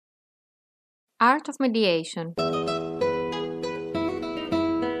Art of Mediation.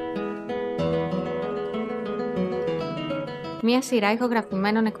 Μία σειρά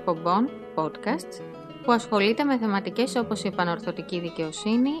ηχογραφημένων εκπομπών, podcasts, που ασχολείται με θεματικές όπως η επανορθωτική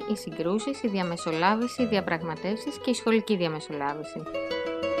δικαιοσύνη, οι συγκρούσεις, η διαμεσολάβηση, οι διαπραγματεύσεις και η σχολική διαμεσολάβηση.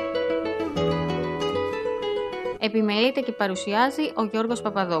 Επιμελείται και παρουσιάζει ο Γιώργος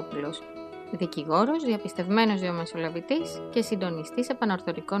Παπαδόπουλος, δικηγόρος, διαπιστευμένος διαμεσολαβητής και συντονιστής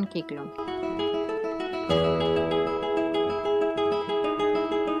επανορθωτικών κύκλων.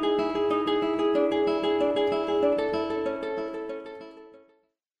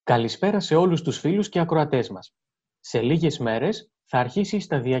 Καλησπέρα σε όλους τους φίλους και ακροατές μας. Σε λίγες μέρες θα αρχίσει η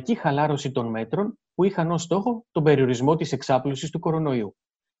σταδιακή χαλάρωση των μέτρων που είχαν ως στόχο τον περιορισμό της εξάπλωσης του κορονοϊού.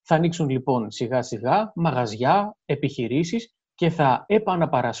 Θα ανοίξουν λοιπόν σιγά σιγά μαγαζιά, επιχειρήσεις και θα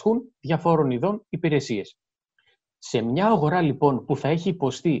επαναπαρασχούν διαφόρων ειδών υπηρεσίες. Σε μια αγορά λοιπόν που θα έχει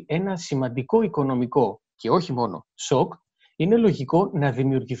υποστεί ένα σημαντικό οικονομικό και όχι μόνο σοκ, είναι λογικό να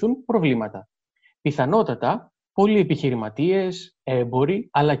δημιουργηθούν προβλήματα. Πιθανότατα, πολλοί επιχειρηματίες, έμποροι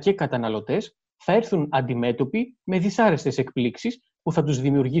αλλά και καταναλωτές θα έρθουν αντιμέτωποι με δυσάρεστες εκπλήξεις που θα τους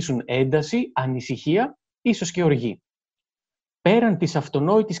δημιουργήσουν ένταση, ανησυχία, ίσως και οργή. Πέραν της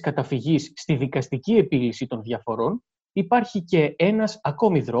αυτονόητης καταφυγής στη δικαστική επίλυση των διαφορών, υπάρχει και ένας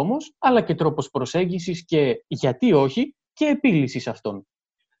ακόμη δρόμος, αλλά και τρόπος προσέγγισης και, γιατί όχι, και επίλυσης αυτών.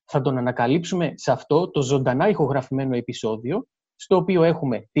 Θα τον ανακαλύψουμε σε αυτό το ζωντανά ηχογραφημένο επεισόδιο, στο οποίο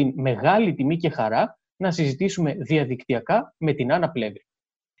έχουμε την μεγάλη τιμή και χαρά να συζητήσουμε διαδικτυακά με την Άννα Πλεύρη.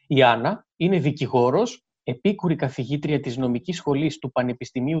 Η Άννα είναι δικηγόρος, επίκουρη καθηγήτρια της νομικής σχολής του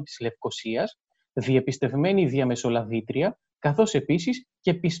Πανεπιστημίου της Λευκωσίας, διεπιστευμένη διαμεσολαβήτρια, καθώς επίσης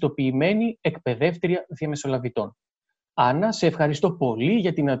και πιστοποιημένη εκπαιδεύτρια διαμεσολαβητών. Άννα, σε ευχαριστώ πολύ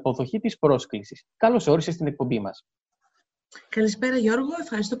για την αποδοχή της πρόσκλησης. Καλώς όρισες στην εκπομπή μας. Καλησπέρα Γιώργο,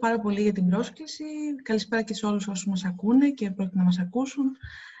 ευχαριστώ πάρα πολύ για την πρόσκληση. Καλησπέρα και σε όλους όσους μας ακούνε και πρόκειται να μας ακούσουν.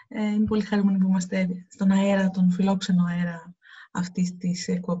 Είμαι πολύ χαρούμενη που είμαστε στον αέρα, τον φιλόξενο αέρα αυτής της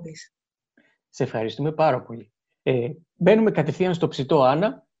εκπομπής. Σε ευχαριστούμε πάρα πολύ. Μπαίνουμε κατευθείαν στο ψητό,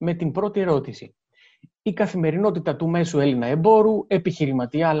 Άννα, με την πρώτη ερώτηση. Η καθημερινότητα του μέσου Έλληνα εμπόρου,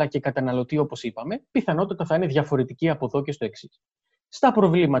 επιχειρηματία αλλά και καταναλωτή, όπως είπαμε, πιθανότατα θα είναι διαφορετική από εδώ και στο εξής. Στα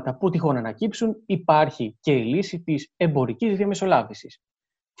προβλήματα που τυχόν ανακύψουν, υπάρχει και η λύση της εμπορικής διαμεσολάβησης.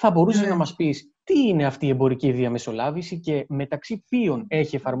 Θα μπορούσες να μας πεις τι είναι αυτή η εμπορική διαμεσολάβηση και μεταξύ ποιων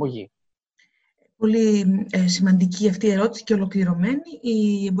έχει εφαρμογή? Πολύ σημαντική αυτή η ερώτηση και ολοκληρωμένη.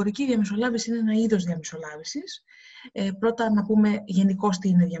 Η εμπορική διαμεσολάβηση είναι ένα είδος διαμεσολάβησης. Πρώτα να πούμε γενικώς τι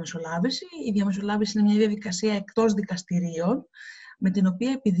είναι διαμεσολάβηση. Η διαμεσολάβηση είναι μια διαδικασία εκτός δικαστηρίων, με την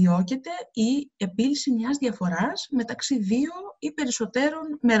οποία επιδιώκεται η επίλυση μιας διαφοράς μεταξύ δύο ή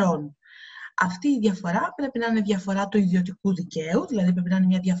περισσότερων μερών. Αυτή η διαφορά πρέπει να είναι διαφορά του ιδιωτικού δικαίου, δηλαδή πρέπει να είναι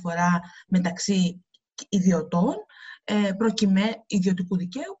μια διαφορά μεταξύ ιδιωτών, ιδιωτικού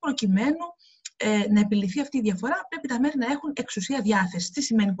δικαίου, προκειμένου να επιλυθεί αυτή η διαφορά, πρέπει τα μέρη να έχουν εξουσία διάθεση. Τι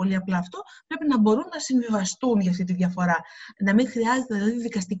σημαίνει πολύ απλά αυτό? Πρέπει να μπορούν να συμβιβαστούν για αυτή τη διαφορά. Να μην χρειάζεται δηλαδή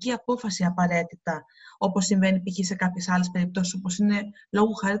δικαστική απόφαση απαραίτητα, όπως συμβαίνει π.χ. σε κάποιες άλλες περιπτώσεις, όπως είναι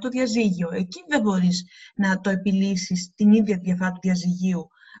λόγου χάρη το διαζύγιο. Εκεί δεν μπορείς να το επιλύσεις την ίδια τη διαφορά του διαζυγίου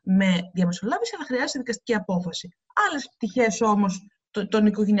με διαμεσολάβηση, αλλά χρειάζεται δικαστική απόφαση. Άλλες πτυχές όμως των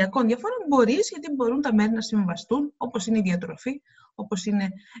οικογενειακών διαφορών μπορείς, γιατί μπορούν τα μέρη να συμβαστούν, όπως είναι η διατροφή, όπως είναι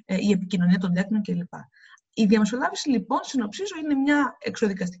η επικοινωνία των τέκνων κλπ. Η διαμεσολάβηση, λοιπόν, συνοψίζω, είναι μια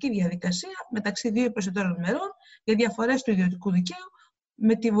εξοδικαστική διαδικασία μεταξύ δύο ή περισσότερων μερών για διαφορές του ιδιωτικού δικαίου,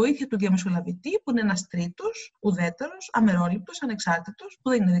 με τη βοήθεια του διαμεσολαβητή, που είναι ένας τρίτος, ουδέτερος, αμερόληπτος, ανεξάρτητος, που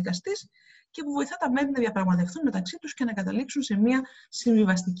δεν είναι δικαστής και που βοηθά τα μέρη να διαπραγματευτούν μεταξύ τους και να καταλήξουν σε μια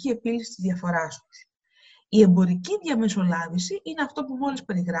συμβιβαστική επίλυση της διαφοράς τους. Η εμπορική διαμεσολάβηση είναι αυτό που μόλις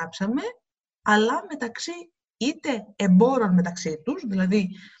περιγράψαμε, αλλά μεταξύ είτε εμπόρων μεταξύ τους, δηλαδή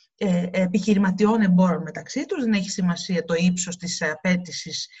επιχειρηματιών εμπόρων μεταξύ τους, δεν έχει σημασία το ύψος της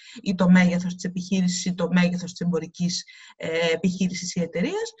απέτησης ή το μέγεθος της επιχείρησης ή το μέγεθος της εμπορικής επιχείρησης ή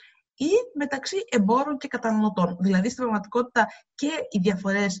εταιρείας, ή μεταξύ εμπόρων και καταναλωτών. Δηλαδή, στην πραγματικότητα και οι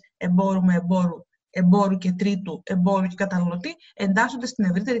διαφορές εμπόρου με εμπόρου και τρίτου, εμπόρου και καταναλωτή, εντάσσονται στην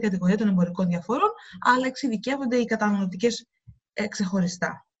ευρύτερη κατηγορία των εμπορικών διαφορών, αλλά εξειδικεύονται οι καταναλωτικές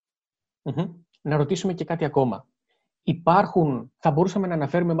ξεχωριστά. Να ρωτήσουμε και κάτι ακόμα. Θα μπορούσαμε να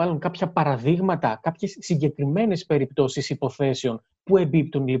αναφέρουμε μάλλον κάποια παραδείγματα, κάποιες συγκεκριμένες περιπτώσεις υποθέσεων που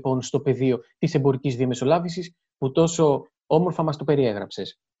εμπίπτουν λοιπόν στο πεδίο της εμπορικής διαμεσολάβησης, που τόσο όμορφα μας το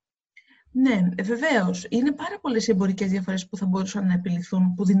περιέγραψες? Ναι, βεβαίως. Είναι πάρα πολλές οι εμπορικές διαφορές που θα μπορούσαν να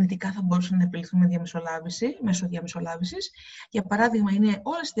επιληθούν, που δυνητικά θα μπορούσαν να επιληθούν με διαμεσολάβηση, μέσω διαμεσολάβησης. Για παράδειγμα, είναι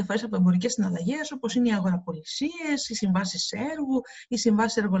όλες οι διαφορές από εμπορικές συναλλαγές, όπως είναι οι αγοραπολισίες, οι συμβάσεις έργου, οι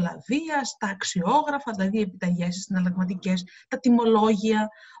συμβάσεις εργολαβίας, τα αξιόγραφα, δηλαδή οι επιταγές, οι συναλλαγματικές, τα τιμολόγια,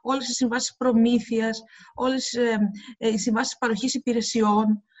 όλες οι συμβάσεις προμήθειας, όλες οι συμβάσεις παροχής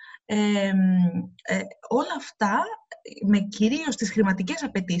υπηρεσιών. Όλα αυτά κυρίως τις χρηματικές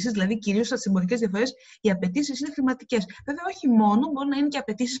απαιτήσεις, δηλαδή κυρίως στις εμπορικές διαφορές, οι απαιτήσεις είναι χρηματικές. Βέβαια, όχι μόνο, μπορεί να είναι και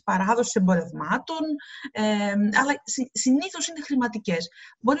απαιτήσεις παράδοσης εμπορευμάτων, αλλά συνήθως είναι χρηματικές.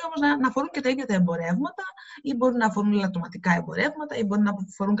 Μπορεί όμως να αφορούν και τα ίδια τα εμπορεύματα, ή μπορεί να αφορούν ελαττωματικά εμπορεύματα, ή μπορεί να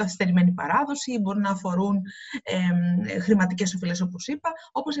αφορούν καθυστερημένη παράδοση, ή μπορεί να αφορούν χρηματικές οφειλές, όπως είπα.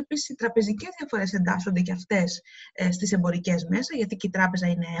 Όπως επίσης οι τραπεζικές διαφορές εντάσσονται και αυτές στις εμπορικές μέσα, γιατί και η τράπεζα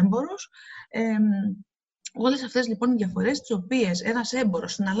είναι έμπορος. Όλες αυτές λοιπόν οι διαφορές, τις οποίες ένας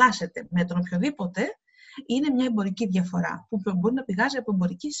έμπορος συναλλάσσεται με τον οποιοδήποτε, είναι μια εμπορική διαφορά που μπορεί να πηγάζει από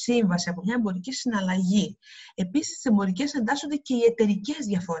εμπορική σύμβαση, από μια εμπορική συναλλαγή. Επίσης, στις εμπορικές εντάσσονται και οι εταιρικές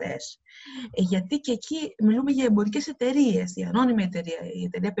διαφορές. Γιατί και εκεί μιλούμε για εμπορικές εταιρείες, η ανώνυμη εταιρεία, η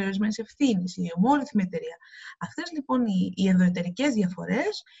εταιρεία περιορισμένης ευθύνης, η ομόρυθμη εταιρεία. Αυτές λοιπόν οι ενδοεταιρικές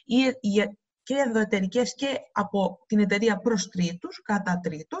διαφορές, και ενδοεταιρικές και από την εταιρεία προς τρίτους, κατά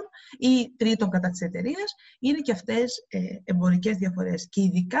τρίτον, ή τρίτον κατά της εταιρείας, είναι και αυτές εμπορικές διαφορές. Και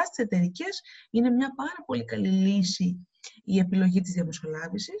ειδικά στις εταιρικές είναι μια πάρα πολύ καλή λύση η επιλογή της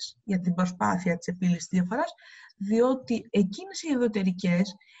διαμεσολάβησης για την προσπάθεια της επίλυσης της διαφοράς, διότι εκείνες οι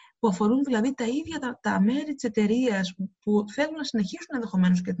ενδοεταιρικές που αφορούν δηλαδή τα ίδια τα μέρη της εταιρείας που θέλουν να συνεχίσουν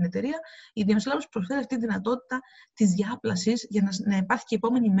ενδεχομένως και την εταιρεία, η διαμεσολάβηση προσφέρει αυτή τη δυνατότητα της διάπλασης για να υπάρχει και η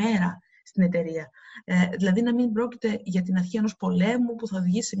επόμενη μέρα στην εταιρεία. Δηλαδή να μην πρόκειται για την αρχή ενός πολέμου που θα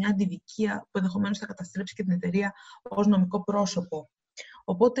οδηγήσει σε μια αντιδικία που ενδεχομένως θα καταστρέψει και την εταιρεία ως νομικό πρόσωπο.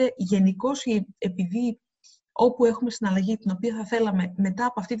 Οπότε γενικώς, επειδή όπου έχουμε συναλλαγή την οποία θα θέλαμε μετά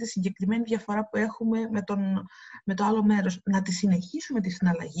από αυτή τη συγκεκριμένη διαφορά που έχουμε με το άλλο μέρος να τη συνεχίσουμε τη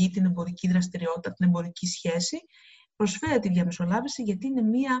συναλλαγή, την εμπορική δραστηριότητα, την εμπορική σχέση, προσφέρει τη διαμεσολάβηση, γιατί είναι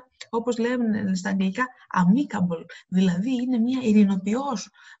μία, όπως λέμε στα αγγλικά, amicable, δηλαδή είναι μία ειρηνοποιός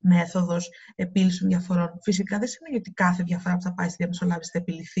μέθοδος επίλυσης των διαφορών. Φυσικά δεν σημαίνει ότι κάθε διαφορά που θα πάει στη διαμεσολάβηση θα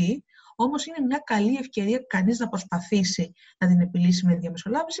επιληθεί, όμως είναι μια καλή ευκαιρία κανείς να προσπαθήσει να την επιλύσει με τη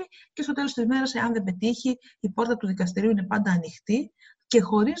διαμεσολάβηση και στο τέλος της ημέρας, εάν δεν πετύχει, η πόρτα του δικαστηρίου είναι πάντα ανοιχτή και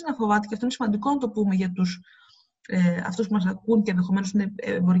χωρίς να φοβάται, και αυτό είναι σημαντικό να το πούμε για αυτούς που μας ακούν και ενδεχομένως είναι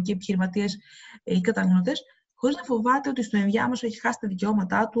εμπορικοί επιχειρηματίες ή καταναλωτές, χωρίς να φοβάται ότι στο ενδιάμεσο έχει χάσει τα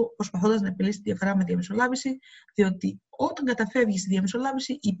δικαιώματά του, προσπαθώντας να επιλύσει τη διαφορά με διαμεσολάβηση, διότι όταν καταφεύγει στη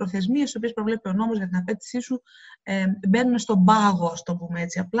διαμεσολάβηση, οι προθεσμίες τις οποίες προβλέπει ο νόμος για την απέτησή σου μπαίνουν στον πάγο, ας το πούμε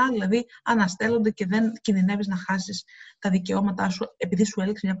έτσι απλά, δηλαδή αναστέλλονται και δεν κινδυνεύεις να χάσεις τα δικαιώματά σου επειδή σου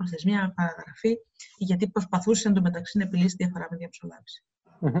έλεξε μια προθεσμία, μια παραγραφή, γιατί προσπαθούσες εντωμεταξύ να επιλύσεις τη διαφορά με διαμεσολάβηση.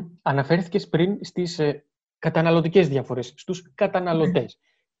 Αναφέρθηκες πριν στις καταναλωτικές διαφορές, στους καταναλωτές.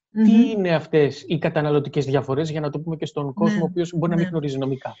 Τι είναι αυτές οι καταναλωτικές διαφορές, για να το πούμε και στον κόσμο ο οποίος μπορεί να μην γνωρίζει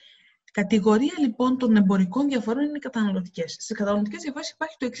νομικά? Κατηγορία λοιπόν των εμπορικών διαφορών είναι οι καταναλωτικές. Στις καταναλωτικές διαφορές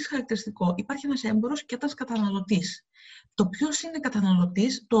υπάρχει το εξής χαρακτηριστικό. Υπάρχει ένας έμπορος και ένας καταναλωτής. Το ποιος είναι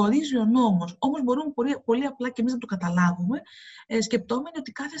καταναλωτής το ορίζει ο νόμος. Όμως μπορούμε πολύ απλά και εμείς να το καταλάβουμε, σκεπτόμενοι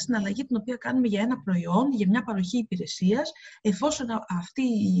ότι κάθε συναλλαγή την οποία κάνουμε για ένα προϊόν, για μια παροχή υπηρεσίας, εφόσον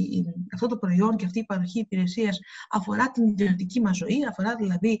αυτό το προϊόν και αυτή η παροχή υπηρεσίας αφορά την ιδιωτική μας ζωή, αφορά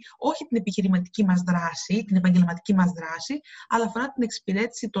δηλαδή όχι την επιχειρηματική μας δράση, την επαγγελματική μας δράση, αλλά αφορά την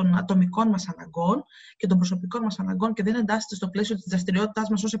εξυπηρέτηση των ατομικών μας αναγκών και των προσωπικών μας αναγκών και δεν εντάσσεται στο πλαίσιο της δραστηριότητάς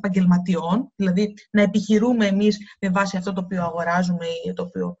μας ως επαγγελματιών, δηλαδή να επιχειρούμε εμείς με βάση αυτό το οποίο αγοράζουμε ή το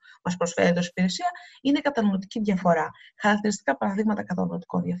οποίο μας προσφέρει ως υπηρεσία, είναι καταναλωτική διαφορά. Χαρακτηριστικά παραδείγματα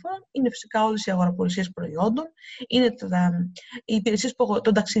καταναλωτικών διαφορών είναι φυσικά όλες οι αγοραπολισίες προϊόντων, είναι οι υπηρεσίες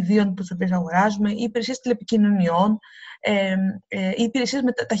των ταξιδίων που τις αγοράζουμε, οι υπηρεσίες τηλεπικοινωνιών, οι υπηρεσίες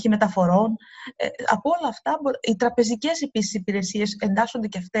ταχυμεταφορών. Από όλα αυτά, οι τραπεζικές επίσης υπηρεσίες εντάσσονται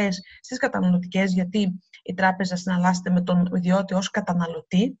και αυτές στις καταναλωτικές, γιατί η τράπεζα συναλλάσσεται με τον ιδιώτη ως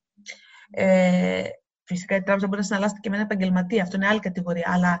καταναλωτή. Φυσικά η τράπεζα μπορεί να συναλλάσσεται και με έναν επαγγελματία, αυτό είναι άλλη κατηγορία,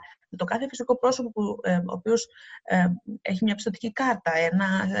 αλλά με το κάθε φυσικό πρόσωπο ο οποίος έχει μια πιστωτική κάρτα,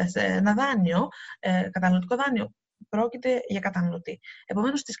 ένα δάνειο, καταναλωτικό δάνειο, πρόκειται για καταναλωτή.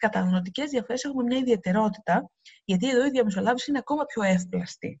 Επομένως, στις καταναλωτικές διαφορές έχουμε μια ιδιαιτερότητα, γιατί εδώ η διαμεσολάβηση είναι ακόμα πιο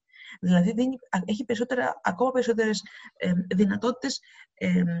εύπλαστη. Δηλαδή έχει ακόμα περισσότερες δυνατότητες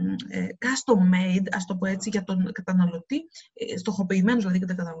custom made, ας το πω έτσι, για τον καταναλωτή, στοχοποιημένους δηλαδή για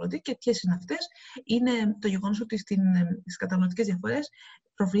τον καταναλωτή. Και ποιες είναι αυτές? Είναι το γεγονός ότι στις καταναλωτικές διαφορές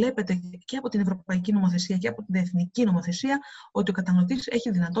προβλέπεται και από την Ευρωπαϊκή Νομοθεσία και από την Εθνική Νομοθεσία ότι ο καταναλωτής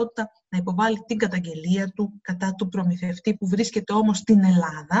έχει δυνατότητα να υποβάλει την καταγγελία του κατά του προμηθευτή που βρίσκεται όμως στην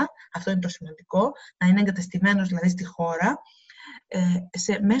Ελλάδα. Αυτό είναι το σημαντικό, να είναι εγκατεστημένος δηλαδή στη χώρα,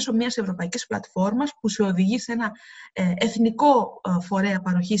 μέσω μιας ευρωπαϊκής πλατφόρμας που σε οδηγεί σε ένα εθνικό φορέα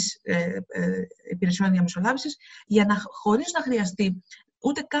παροχής υπηρεσιών διαμεσολάβησης, χωρίς να χρειαστεί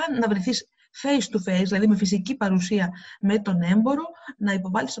ούτε καν να βρεθείς face to face, δηλαδή με φυσική παρουσία με τον έμπορο, να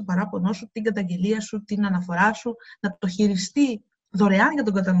υποβάλεις το παράπονό σου, την καταγγελία σου, την αναφορά σου, να το χειριστεί δωρεάν για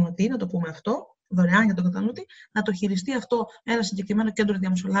τον καταναλωτή, να το πούμε αυτό, δωρεάν για τον καταναλωτή, να το χειριστεί αυτό ένα συγκεκριμένο κέντρο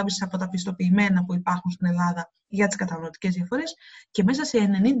διαμεσολάβησης από τα πιστοποιημένα που υπάρχουν στην Ελλάδα για τις καταναλωτικές διαφορές, και μέσα σε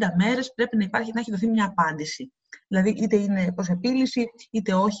 90 μέρες πρέπει να έχει δοθεί μια απάντηση. Δηλαδή, είτε είναι προς επίλυση,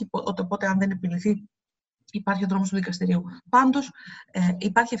 είτε όχι, οπότε αν δεν επιλυθεί, υπάρχει ο δρόμος του δικαστηρίου. Πάντως,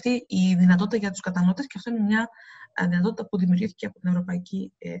 υπάρχει αυτή η δυνατότητα για τους καταναλωτές, και αυτό είναι μια δυνατότητα που δημιουργήθηκε από την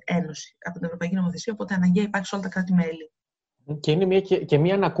Ευρωπαϊκή Ένωση, από την Ευρωπαϊκή Νομοθεσία, οπότε αναγκαία υπάρχει σε όλα τα κράτη-μέλη. Και είναι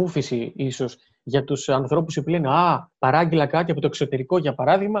μια ανακούφιση ίσως για τους ανθρώπους που λένε παράγγειλα κάτι από το εξωτερικό, για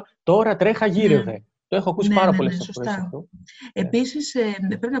παράδειγμα, τώρα τρέχα γύρευε. Ναι. Το έχω ακούσει πάρα πολλές φορές αυτό. Επίσης,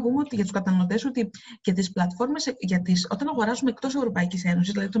 πρέπει να πούμε ότι για τους καταναλωτές ότι και τις πλατφόρμες, όταν αγοράζουμε εκτός Ευρωπαϊκής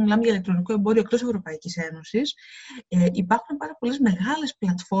Ένωσης, δηλαδή όταν μιλάμε για ηλεκτρονικό εμπόριο εκτός Ευρωπαϊκής Ένωσης, υπάρχουν πάρα πολλές μεγάλες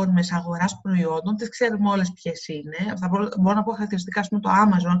πλατφόρμες αγοράς προϊόντων, τις ξέρουμε όλες ποιες είναι. Μπορώ να πω χαρακτηριστικά, ας πούμε, το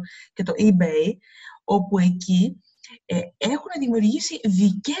Amazon και το eBay, όπου εκεί έχουν δημιουργήσει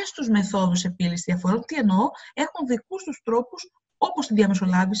δικές τους μεθόδους επίλυσης διαφορών. Τι εννοώ? Έχουν δικούς τους τρόπους, όπως τη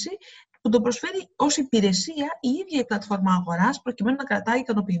διαμεσολάβηση, που το προσφέρει ως υπηρεσία η ίδια η πλατφόρμα αγοράς, προκειμένου να κρατάει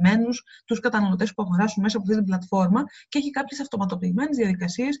ικανοποιημένους τους καταναλωτές που αγοράσουν μέσα από αυτή την πλατφόρμα, και έχει κάποιες αυτοματοποιημένες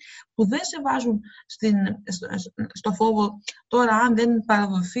διαδικασίες που δεν σε βάζουν στο φόβο τώρα αν δεν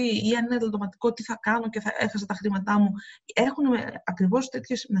παραδοθεί ή αν είναι τελετωματικό, τι θα κάνω και θα έχασα τα χρήματά μου. Έχουν ακριβώς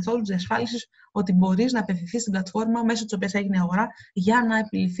τέτοιες μεθόδους διασφάλισης ότι μπορείς να απευθυνθείς στην πλατφόρμα μέσω της οποίας έγινε η αγορά για να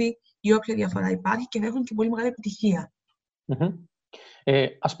επιληθεί η όποια διαφορά υπάρχει, και έχουν και πολύ μεγάλη επιτυχία.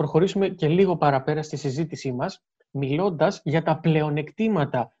 Ας προχωρήσουμε και λίγο παραπέρα στη συζήτησή μας, μιλώντας για τα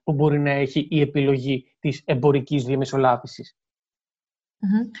πλεονεκτήματα που μπορεί να έχει η επιλογή της εμπορικής διαμεσολάβησης.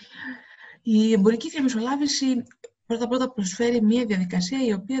 Η εμπορική διαμεσολάβηση πρώτα-πρώτα προσφέρει μια διαδικασία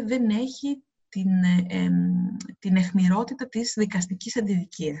η οποία δεν έχει την αιχμηρότητα της δικαστικής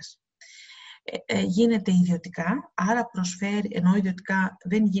αντιδικίας. Γίνεται ιδιωτικά, άρα προσφέρει, ενώ ιδιωτικά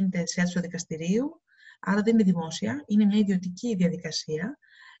δεν γίνεται σε αίθουσα δικαστηρίου, άρα δεν είναι δημόσια, είναι μια ιδιωτική διαδικασία.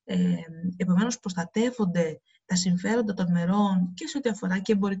 Επομένως, προστατεύονται τα συμφέροντα των μερών και σε ό,τι αφορά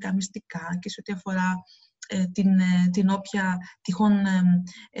και εμπορικά μυστικά και σε ό,τι αφορά την όποια τυχόν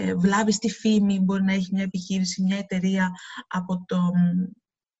βλάβη στη φήμη μπορεί να έχει μια επιχείρηση, μια εταιρεία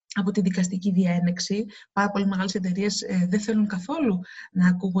από τη δικαστική διένεξη. Πάρα πολύ μεγάλες εταιρείες δεν θέλουν καθόλου να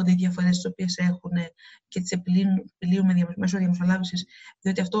ακούγονται οι διαφορές τις οποίες έχουν και τις επιλύουν μέσω διαμεσολάβησης,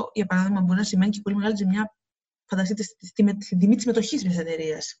 διότι αυτό, για παράδειγμα, μπορεί να σημαίνει και πολύ μεγάλη ζημιά. Φανταστείτε στην τιμή της συμμετοχής μιας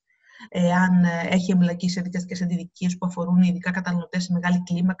εταιρείας. Αν έχει εμπλακεί σε δικαστικές αντιδικίες που αφορούν ειδικά καταναλωτές σε μεγάλη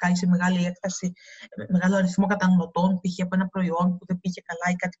κλίμακα ή σε μεγάλη έκταση, μεγάλο αριθμό καταναλωτών, π.χ. από ένα προϊόν που δεν πήγε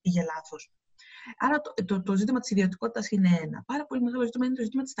καλά ή κάτι πήγε λάθος. Άρα το ζήτημα της ιδιωτικότητας είναι ένα. Πάρα πολύ μεγάλο ζήτημα είναι το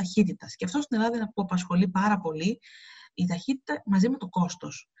ζήτημα της ταχύτητας. Και αυτό στην Ελλάδα είναι που απασχολεί πάρα πολύ, η ταχύτητα μαζί με το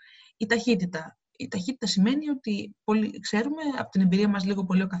κόστος. Η ταχύτητα σημαίνει ότι ξέρουμε από την εμπειρία μας λίγο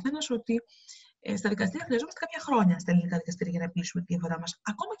πολύ ο καθένας ότι στα δικαστήρια χρειαζόμαστε κάποια χρόνια στα ελληνικά δικαστήρια για να επιλύσουμε τη διαφορά μας.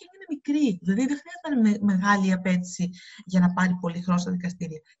 Ακόμα και αν είναι μικρή. Δηλαδή δεν χρειάζεται μεγάλη απέτηση για να πάρει πολύ χρόνο στα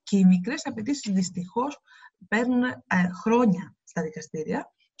δικαστήρια. Και οι μικρές απαιτήσεις δυστυχώς παίρνουν χρόνια στα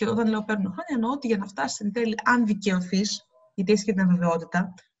δικαστήρια. Και όταν λέω παίρνουν χρόνια, εννοώ ότι για να φτάσεις εν τέλει, αν δικαιωθείς, γιατί έχει και την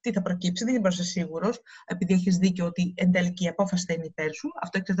αβεβαιότητα, τι θα προκύψει, δεν είσαι σίγουρος, επειδή έχεις δίκιο ότι εν τέλει και η απόφαση θα είναι υπέρ σου.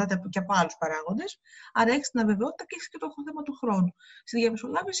 Αυτό εξαρτάται και από άλλους παράγοντες. Άρα έχεις την αβεβαιότητα και έχεις και το θέμα του χρόνου. Στη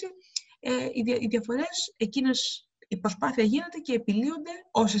διαμεσολάβηση, οι διαφορές εκείνες, η προσπάθεια γίνεται και επιλύονται,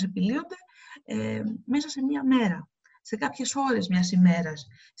 όσες επιλύονται, μέσα σε μία μέρα. Σε κάποιες ώρες μιας ημέρας.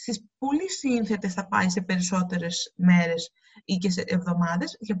 Στις πολύ σύνθετες θα πάει σε περισσότερες μέρες ή και σε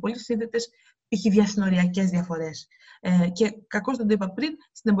εβδομάδες, για πολύ σύνθετες διασυνοριακές διαφορές. Και κακώς δεν το είπα πριν,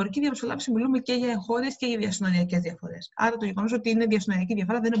 στην εμπορική διαμεσολάβηση μιλούμε και για εγχώριες και για διασυνοριακές διαφορές. Άρα το γεγονός ότι είναι διασυνοριακή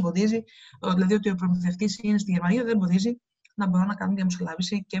διαφορά δεν εμποδίζει, δηλαδή ότι ο προμηθευτής είναι στη Γερμανία, δεν εμποδίζει να μπορώ να κάνω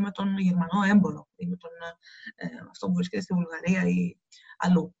διαμεσολάβηση και με τον Γερμανό έμπορο ή με αυτό που βρίσκεται στη Βουλγαρία ή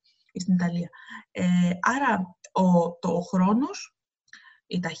αλλού ή στην Ιταλία. Άρα ο χρόνος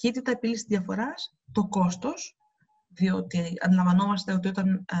Η ταχύτητα επίλυσης διαφοράς, το κόστος, διότι αντιλαμβανόμαστε ότι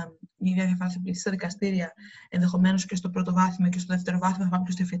όταν μια διαφορά θα επιλυθεί στα δικαστήρια, ενδεχομένως και στο πρώτο βάθμιο και στο δεύτερο βάθμιο θα πάμε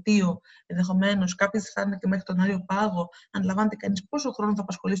και στο εφετείο, ενδεχομένως κάποιοι θα φτάνουν και μέχρι τον Άριο Πάγο, αντιλαμβάνεται κανείς πόσο χρόνο θα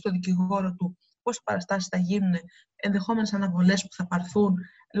απασχολήσει τον δικηγόρο του, πόσες παραστάσεις θα γίνουν, ενδεχόμενες αναβολές που θα πάρθουν,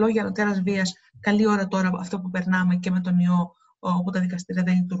 λόγια ανωτέρας βίας, καλή ώρα τώρα αυτό που περνάμε και με τον ιό, όπου τα δικαστήρια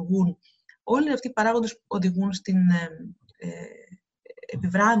δεν λειτουργούν. Όλοι αυτοί οι παράγοντες που οδηγούν στην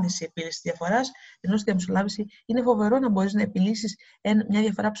επιβράδυνση επίλυσης διαφοράς, ενώ στη διαμεσολάβηση είναι φοβερό να μπορείς να επιλύσεις μια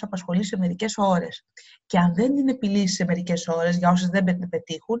διαφορά που σε απασχολεί σε μερικές ώρες. Και αν δεν την επιλύσεις σε μερικές ώρες, για όσες δεν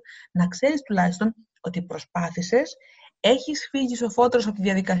πετύχουν, να ξέρεις τουλάχιστον ότι προσπάθησες, έχεις φύγει σοφότερος από τη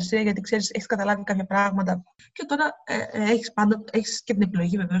διαδικασία, γιατί ξέρεις, έχεις καταλάβει κάποια πράγματα και τώρα έχεις και την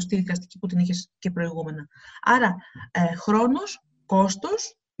επιλογή βεβαίως στη δικαστική που την είχες και προηγούμενα. Άρα, χρόνος,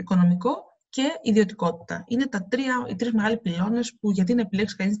 κόστος, οικονομικό και ιδιωτικότητα. Είναι οι τρεις μεγάλοι πυλώνες που γιατί να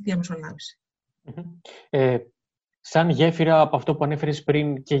επιλέξει κανείς τη διαμεσολάβηση. Σαν γέφυρα από αυτό που ανέφερες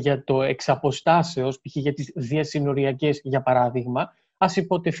πριν και για το εξαποστάσεως, π.χ. για τις διασυνοριακές, για παράδειγμα, ας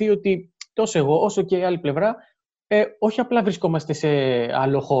υποτεθεί ότι τόσο εγώ όσο και η άλλη πλευρά, όχι απλά βρισκόμαστε σε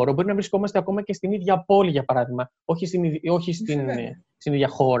άλλο χώρο, μπορεί να βρισκόμαστε ακόμα και στην ίδια πόλη, για παράδειγμα, όχι στην ίδια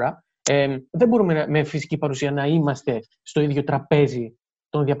χώρα. Δεν μπορούμε με φυσική παρουσία να είμαστε στο ίδιο τραπέζι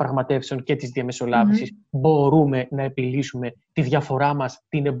των διαπραγματεύσεων και της διαμεσολάβησης. Μπορούμε να επιλύσουμε τη διαφορά μας,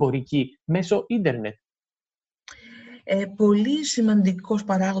 την εμπορική, μέσω ίντερνετ. Πολύ σημαντικός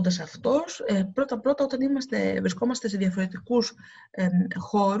παράγοντας αυτός. Πρώτα-πρώτα, όταν βρισκόμαστε σε διαφορετικούς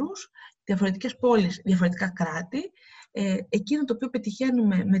χώρους, διαφορετικές πόλεις, διαφορετικά κράτη, εκείνο το οποίο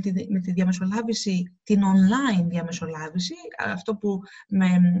πετυχαίνουμε με τη διαμεσολάβηση, την online διαμεσολάβηση, αυτό που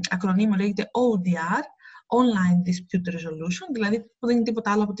με ακρονίμιο λέγεται ODR, Online Dispute Resolution, δηλαδή που δεν είναι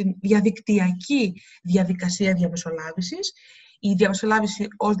τίποτα άλλο από την διαδικτυακή διαδικασία διαμεσολάβησης. Η διαμεσολάβηση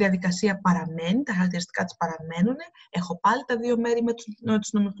ως διαδικασία παραμένει, τα χαρακτηριστικά της παραμένουν. Έχω πάλι τα δύο μέρη με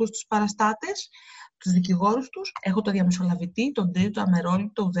τους νομικούς τους παραστάτες, τους δικηγόρους τους. Έχω το διαμεσολαβητή, τον τρίτο,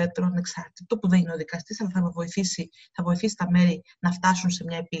 αμερόληπτο, ουδέτερο, ανεξάρτητο, που δεν είναι ο δικαστής, αλλά θα βοηθήσει τα μέρη να φτάσουν σε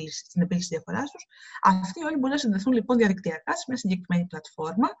στην επίλυση της διαφοράς τους. Αυτοί όλοι μπορούν να συνδεθούν λοιπόν διαδικτυακά σε μια συγκεκριμένη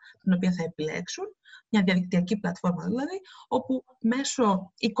πλατφόρμα, την οποία θα επιλέξουν. Μια διαδικτυακή πλατφόρμα δηλαδή, όπου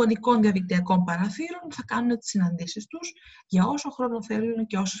μέσω εικονικών διαδικτυακών παραθύρων θα κάνουν τις συναντήσεις τους για όσο χρόνο θέλουν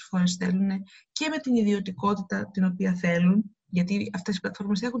και όσες φορές θέλουν και με την ιδιωτικότητα την οποία θέλουν, γιατί αυτές οι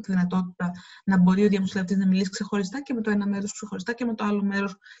πλατφόρμες έχουν τη δυνατότητα να μπορεί ο διαμεσολαβητής να μιλήσει ξεχωριστά και με το ένα μέρος, ξεχωριστά και με το άλλο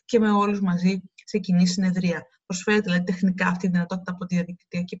μέρος και με όλους μαζί σε κοινή συνεδρία. Προσφέρεται δηλαδή τεχνικά αυτή η δυνατότητα από τη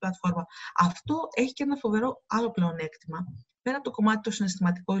διαδικτυακή πλατφόρμα. Αυτό έχει και ένα φοβερό άλλο πλεονέκτημα. Πέρα από το κομμάτι το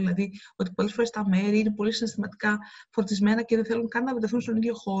συναισθηματικό, δηλαδή ότι πολλές φορές τα μέρη είναι πολύ συναισθηματικά φορτισμένα και δεν θέλουν καν να βρεθούν στον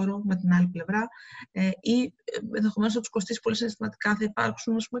ίδιο χώρο με την άλλη πλευρά, ή ενδεχομένως θα τους κοστίσει πολύ συναισθηματικά, θα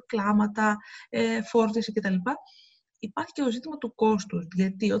υπάρξουν κλάματα, φόρτιση κτλ. Υπάρχει και το ζήτημα του κόστους,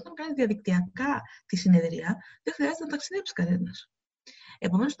 γιατί όταν κάνεις διαδικτυακά τη συνεδρία, δεν χρειάζεται να ταξιδέψει κανένας.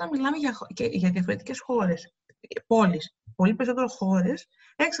 Επομένως, όταν μιλάμε για διαφορετικές χώρες, πόλεις, πολύ περισσότερο χώρες,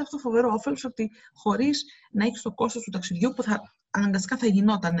 έχεις αυτό το φοβερό όφελος ότι χωρίς να έχεις το κόστος του ταξιδιού, που αναγκαστικά θα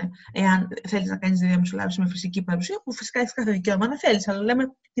γινόταν εάν θέλεις να κάνεις διαμεσολάβηση με φυσική παρουσία, που φυσικά έχεις κάθε δικαίωμα να θέλεις, αλλά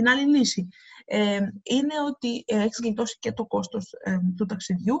λέμε την άλλη λύση. Είναι ότι έχεις γλιτώσει και το κόστος του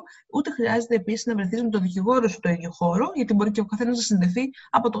ταξιδιού, ούτε χρειάζεται επίσης να βρεθείς με τον δικηγόρο σου στο ίδιο χώρο, γιατί μπορεί και ο καθένας να συνδεθεί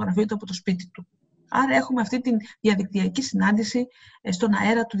από το γραφείο του, από το σπίτι του. Άρα έχουμε αυτή τη διαδικτυακή συνάντηση στον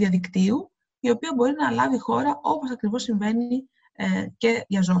αέρα του διαδικτύου, η οποία μπορεί να λάβει χώρα όπως ακριβώς συμβαίνει και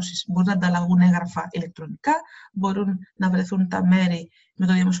για ζώσεις. Μπορούν να ανταλλαγούν έγγραφα ηλεκτρονικά, μπορούν να βρεθούν τα μέρη με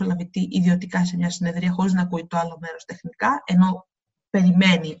τον διαμεσολαβητή ιδιωτικά σε μια συνεδρία χωρίς να ακούει το άλλο μέρος τεχνικά, ενώ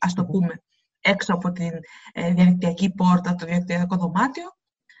περιμένει, ας το πούμε, έξω από τη διαδικτυακή πόρτα, το διαδικτυακό δωμάτιο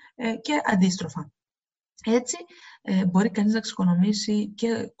και αντίστροφα. Έτσι μπορεί κανείς να εξοικονομήσει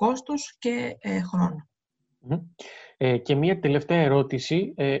και κόστος και χρόνο. Και μία τελευταία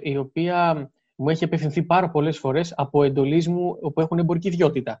ερώτηση, η οποία μου έχει απευθυνθεί πάρα πολλές φορές από εντολείς μου που έχουν εμπορική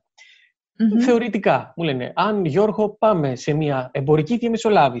ιδιότητα. Θεωρητικά, μου λένε, αν Γιώργο πάμε σε μια εμπορική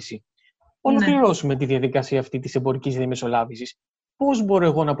διαμεσολάβηση, ολοκληρώσουμε τη διαδικασία αυτή της εμπορικής διαμεσολάβησης, πώς μπορώ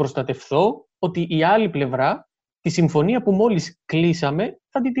εγώ να προστατευθώ ότι η άλλη πλευρά τη συμφωνία που μόλις κλείσαμε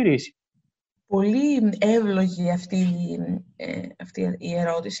θα την τηρήσει? Πολύ εύλογη αυτή η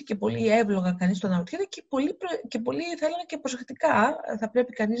ερώτηση και πολύ εύλογα κανείς το αναρωτιέται και πολύ θέλω και προσεκτικά θα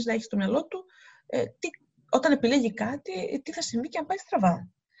πρέπει κανείς να έχει στο μυαλό του όταν επιλέγει κάτι, τι θα συμβεί και αν πάει στραβά.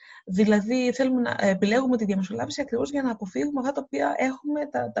 Δηλαδή θέλουμε να επιλέγουμε τη διαμεσολάβηση ακριβώς για να αποφύγουμε αυτά τα οποία έχουμε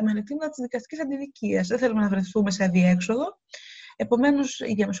τα μειονεκτήματα της δικαστικής αντιδικίας. Δεν θέλουμε να βρεθούμε σε αδιέξοδο. Επομένως,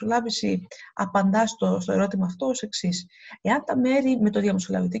 η διαμεσολάβηση απαντά στο ερώτημα αυτό ως εξής. Εάν τα μέρη με το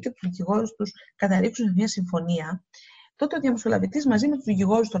διαμεσολαβητή και τους δικηγόρους τους καταρρίξουν μια συμφωνία, τότε ο διαμεσολαβητής μαζί με τους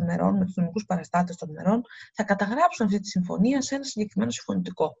δικηγόρους των μερών, με τους νομικούς παραστάτες των μερών, θα καταγράψουν αυτή τη συμφωνία σε ένα συγκεκριμένο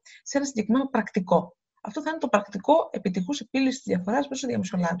συμφωνητικό, σε ένα συγκεκριμένο πρακτικό. Αυτό θα είναι το πρακτικό επιτυχούς επίλυσης της διαφοράς μέσω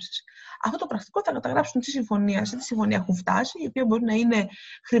διαμεσολάβησης. Αυτό το πρακτικό θα καταγράψουν σε τι συμφωνία έχουν φτάσει, η οποία μπορεί να είναι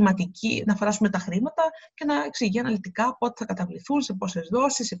χρηματική, να αφορά τα χρήματα και να εξηγεί αναλυτικά πότε θα καταβληθούν, σε πόσες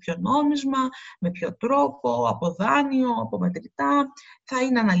δόσεις, σε ποιο νόμισμα, με ποιο τρόπο, από δάνειο, από μετρητά. Θα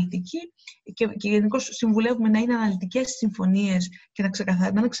είναι αναλυτική και γενικώς συμβουλεύουμε να είναι αναλυτικές οι συμφωνίες και να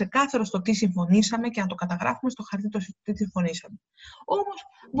είναι ξεκάθαρο στο τι συμφωνήσαμε και να το καταγράφουμε στο χαρτί το τι συμφωνήσαμε. Όμως,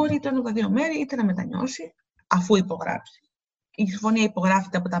 μπορεί είτε ένα από τα δύο μέρη είτε να μετανιώσει αφού υπογράψει. Η συμφωνία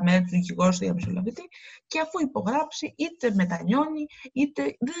υπογράφεται από τα μέρη του δικηγόρου στο διαμεσολαβητή και αφού υπογράψει, είτε μετανιώνει, είτε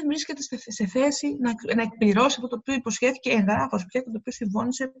δεν βρίσκεται σε θέση να εκπληρώσει αυτό το οποίο υποσχέθηκε εγγράφος πια και το οποίο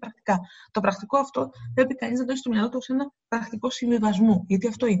συμφώνησε πρακτικά. Το πρακτικό αυτό πρέπει κανείς να το έχει στο μυαλό του σε ένα πρακτικό συμβιβασμού. Γιατί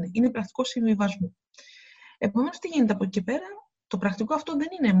αυτό είναι πρακτικό συμβιβασμού. Επομένως, τι γίνεται από εκεί και πέρα, το πρακτικό αυτό δεν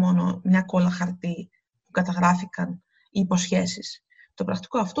είναι μόνο μια κόλλα χαρτί που καταγράφηκαν οι υποσχέσεις. Το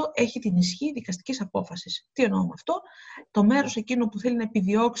πρακτικό αυτό έχει την ισχύ δικαστικής απόφασης. Τι εννοώ με αυτό? Το μέρος εκείνο που θέλει να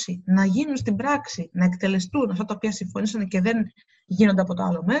επιδιώξει να γίνουν στην πράξη, να εκτελεστούν αυτά τα οποία συμφωνήσαν και δεν γίνονται από το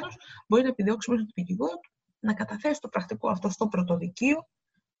άλλο μέρος, μπορεί να επιδιώξει μέσω του δικηγόρου του να καταθέσει το πρακτικό αυτό στο πρωτοδικείο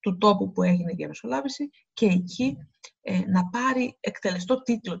του τόπου που έγινε η διαμεσολάβηση και εκεί να πάρει εκτελεστό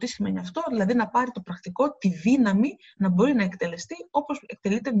τίτλο. Τι σημαίνει αυτό? Δηλαδή να πάρει το πρακτικό τη δύναμη να μπορεί να εκτελεστεί όπως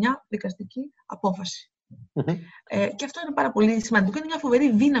εκτελείται μια δικαστική απόφαση. Και αυτό είναι πάρα πολύ σημαντικό. Είναι μια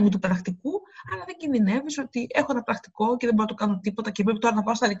φοβερή δύναμη του πρακτικού, αλλά δεν κινδυνεύεις ότι έχω ένα πρακτικό και δεν μπορώ να το κάνω τίποτα και πρέπει τώρα να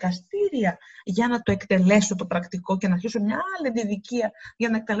πάω στα δικαστήρια για να το εκτελέσω το πρακτικό και να αρχίσω μια άλλη διδικία για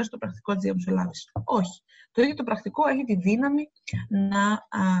να εκτελέσω το πρακτικό της διαμεσολάβησης. Όχι. Το ίδιο το πρακτικό έχει τη δύναμη να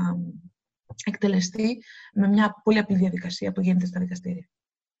εκτελεστεί με μια πολύ απλή διαδικασία που γίνεται στα δικαστήρια.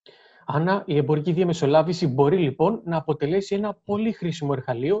 Άννα, η εμπορική διαμεσολάβηση μπορεί λοιπόν να αποτελέσει ένα πολύ χρήσιμο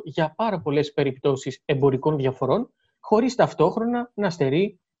εργαλείο για πάρα πολλές περιπτώσεις εμπορικών διαφορών, χωρίς ταυτόχρονα να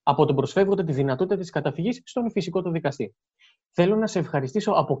στερεί από τον προσφεύγοντα τη δυνατότητα της καταφυγής στον φυσικό του δικαστή. Θέλω να σε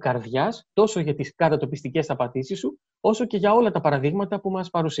ευχαριστήσω από καρδιάς τόσο για τις κατατοπιστικές απαντήσεις σου, όσο και για όλα τα παραδείγματα που μας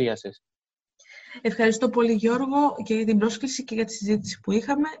παρουσίασες. Ευχαριστώ πολύ, Γιώργο, και για την πρόσκληση και για τη συζήτηση που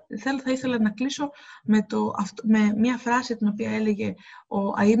είχαμε. Θα ήθελα να κλείσω με μια φράση την οποία έλεγε ο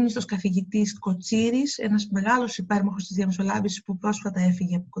αείμνηστος καθηγητής Κοτσίρης, ένας μεγάλος υπέρμαχος της διαμεσολάβησης που πρόσφατα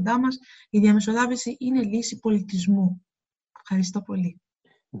έφυγε από κοντά μας. Η διαμεσολάβηση είναι λύση πολιτισμού. Ευχαριστώ πολύ.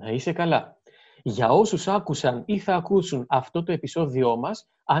 Να είσαι καλά. Για όσους άκουσαν ή θα ακούσουν αυτό το επεισόδιό μας,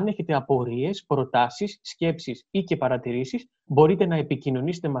 αν έχετε απορίες, προτάσεις, σκέψεις ή και παρατηρήσεις, μπορείτε να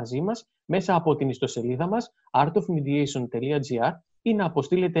επικοινωνήσετε μαζί μας μέσα από την ιστοσελίδα μας artofmediation.gr ή να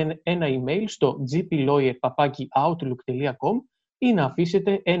αποστείλετε ένα email στο gplawyer@outlook.com ή να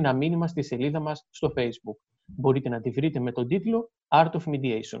αφήσετε ένα μήνυμα στη σελίδα μας στο Facebook. Μπορείτε να τη βρείτε με τον τίτλο Art of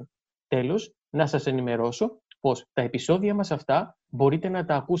Mediation. Τέλος, να σας ενημερώσω πως τα επεισόδια μας αυτά μπορείτε να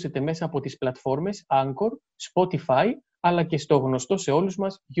τα ακούσετε μέσα από τις πλατφόρμες Anchor, Spotify, αλλά και στο γνωστό σε όλους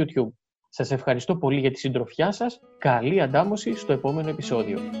μας YouTube. Σας ευχαριστώ πολύ για τη συντροφιά σας. Καλή αντάμωση στο επόμενο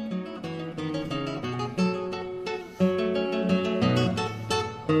επεισόδιο.